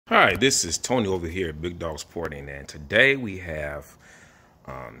Hi, this is Tony over here at Bigdogs Porting, and today we have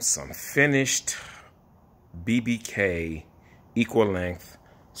some finished BBK equal length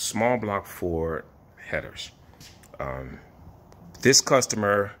small block Ford headers. This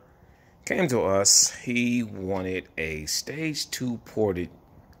customer came to us. He wanted a stage 2 ported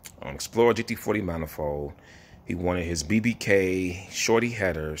Explorer GT40 manifold. He wanted his BBK shorty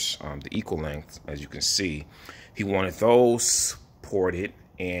headers, the equal length, as you can see. He wanted those ported,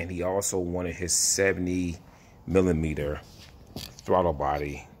 and he also wanted his 70mm throttle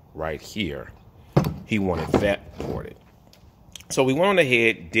body right here. He wanted that ported. So we went on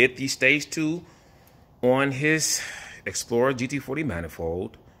ahead, did the stage 2 on his Explorer GT40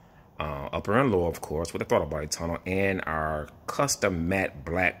 manifold, upper and lower, of course, with a throttle body tunnel and our custom matte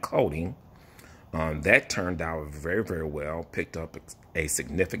black coating. That turned out very, very well, picked up a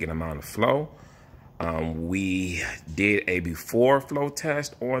significant amount of flow. We did a before flow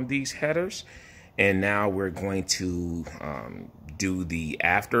test on these headers, and now we're going to do the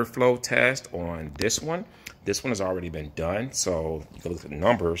after flow test on this one. This one has already been done, so you can look at the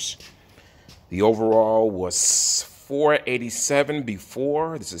numbers. The overall was 487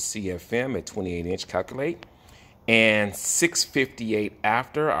 before. This is CFM at 28-inch calculate, and 658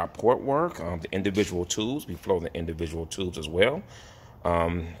 after our port work. The individual tubes, we flow the individual tubes as well.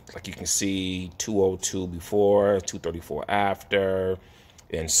 Like you can see, 202 before, 234 after,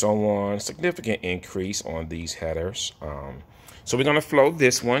 and so on. Significant increase on these headers. So we're going to flow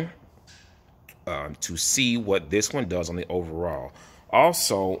this one to see what this one does on the overall.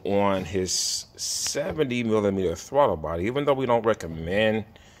 Also, on his 70mm throttle body, even though we don't recommend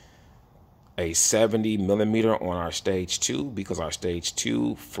a 70mm on our stage 2, because our stage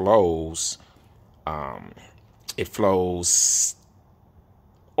 2 flows, it flows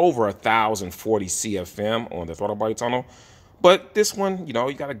over 1,040 CFM on the throttle body tunnel. But this one, you know,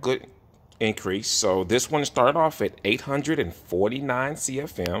 you got a good increase. So this one started off at 849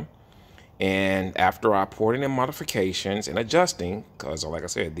 CFM. And after our porting and modifications and adjusting, because like I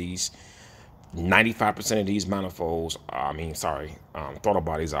said, these 95% of these manifolds, throttle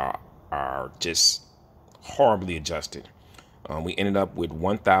bodies are just horribly adjusted. We ended up with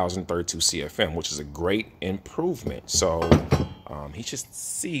 1,032 CFM, which is a great improvement. So he should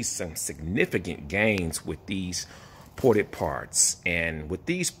see some significant gains with these ported parts. And with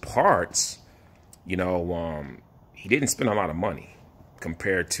these parts, you know, he didn't spend a lot of money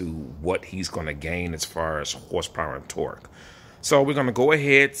compared to what he's going to gain as far as horsepower and torque. So we're going to go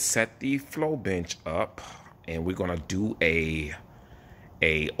ahead, set the flow bench up, and we're going to do a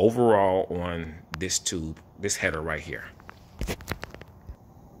overall on this tube, this header right here.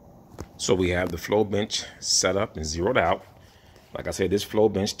 So we have the flow bench set up and zeroed out. Like I said, this flow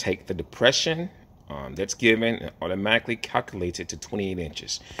bench takes the depression that's given and automatically calculates it to 28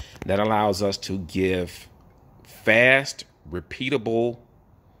 inches. That allows us to give fast, repeatable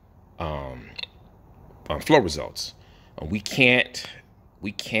flow results. We can't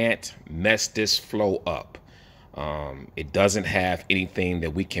mess this flow up. It doesn't have anything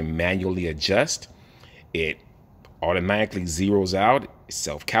that we can manually adjust. It automatically zeroes out, it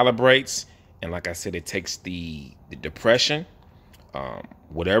self-calibrates, and like I said, it takes the depression,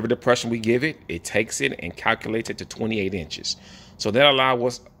 whatever depression we give it, it takes it and calculates it to 28 inches. So that allows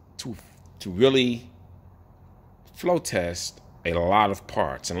us to really flow test a lot of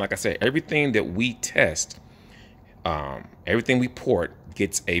parts. And like I said, everything that we test, everything we port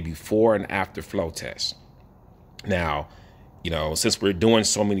gets a before and after flow test. Now, you know, since we're doing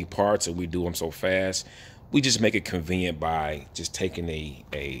so many parts and we do them so fast, we just make it convenient by just taking a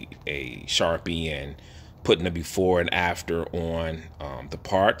Sharpie and putting the before and after on the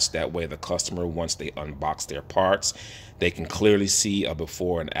parts. That way the customer, once they unbox their parts, they can clearly see a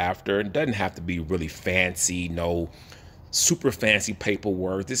before and after. It doesn't have to be really fancy, no super fancy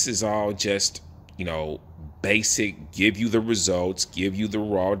paperwork. This is all just, you know, basic, give you the results, give you the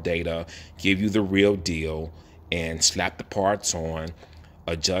raw data, give you the real deal, and slap the parts on,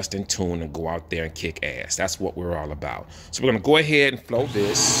 adjust and tune, and go out there and kick ass. That's what we're all about. So we're going to go ahead and flow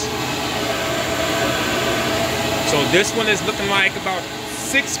this. So this one is looking like about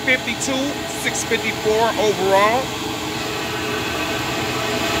 652, 654 overall.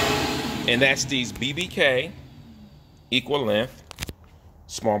 And that's these BBK equal length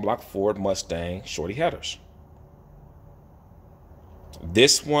small block Ford Mustang shorty headers.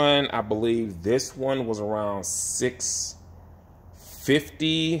 This one, I believe this one was around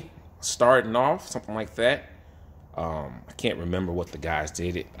 650 starting off, something like that. I can't remember what the guys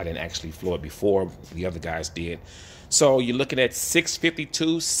did. I didn't actually flow it before. The other guys did. So you're looking at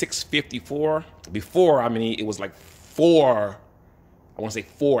 652, 654. Before, I mean, it was like 4 I want to say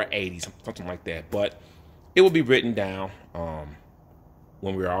 480, something like that. But it will be written down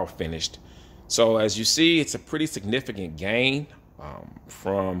when we're all finished. So as you see, it's a pretty significant gain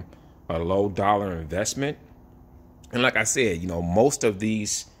from a low dollar investment. And like I said, you know, most of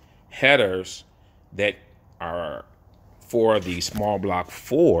these headers that are for the small block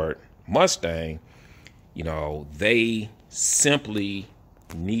Ford Mustang, you know, they simply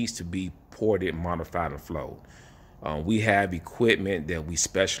needs to be ported, modified, and flowed. We have equipment that we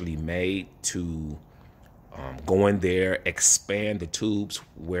specially made to go in there, expand the tubes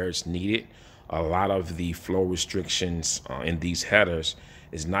where it's needed. A lot of the flow restrictions in these headers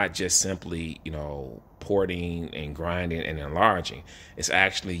is not just simply, you know, porting and grinding and enlarging. It's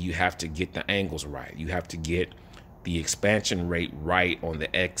actually, you have to get the angles right. You have to get the expansion rate right on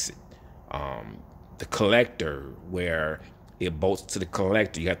the exit. The collector, where it bolts to the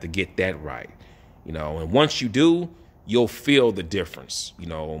collector, you have to get that right. You know, and once you do, you'll feel the difference. You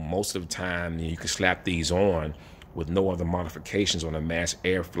know, most of the time you can slap these on with no other modifications on a mass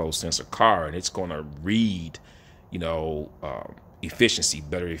airflow sensor car, and it's going to read, you know, efficiency,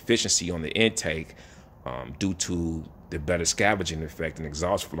 better efficiency on the intake due to the better scavenging effect and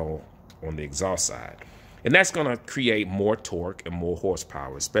exhaust flow on the exhaust side. And that's going to create more torque and more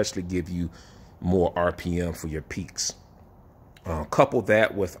horsepower, especially give you more RPM for your peaks. Couple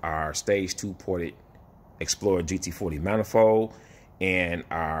that with our stage 2 ported Explorer GT40 manifold and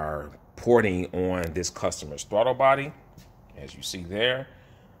our porting on this customer's throttle body, as you see there,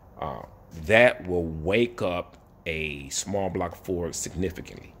 that will wake up a small block Ford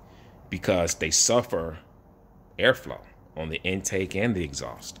significantly, because they suffer airflow on the intake and the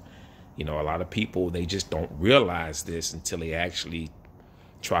exhaust. You know, a lot of people, they just don't realize this until they actually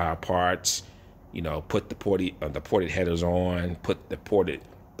try our parts, you know, put the ported headers on, put the ported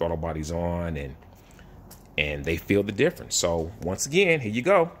throttle bodies on, and they feel the difference. So once again, here you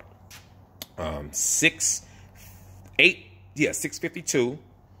go. 652.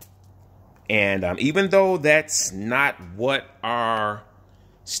 And even though that's not what our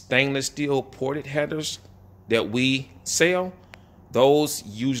stainless steel ported headers that we sell, those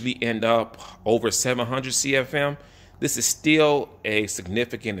usually end up over 700 CFM. This is still a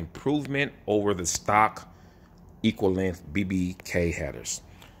significant improvement over the stock equal length BBK headers.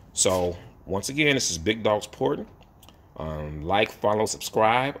 So once again, this is Bigdogs Porting. Like, follow,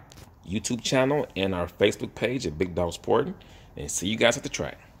 subscribe, YouTube channel, and our Facebook page at Bigdogs Porting. And see you guys at the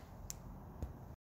track.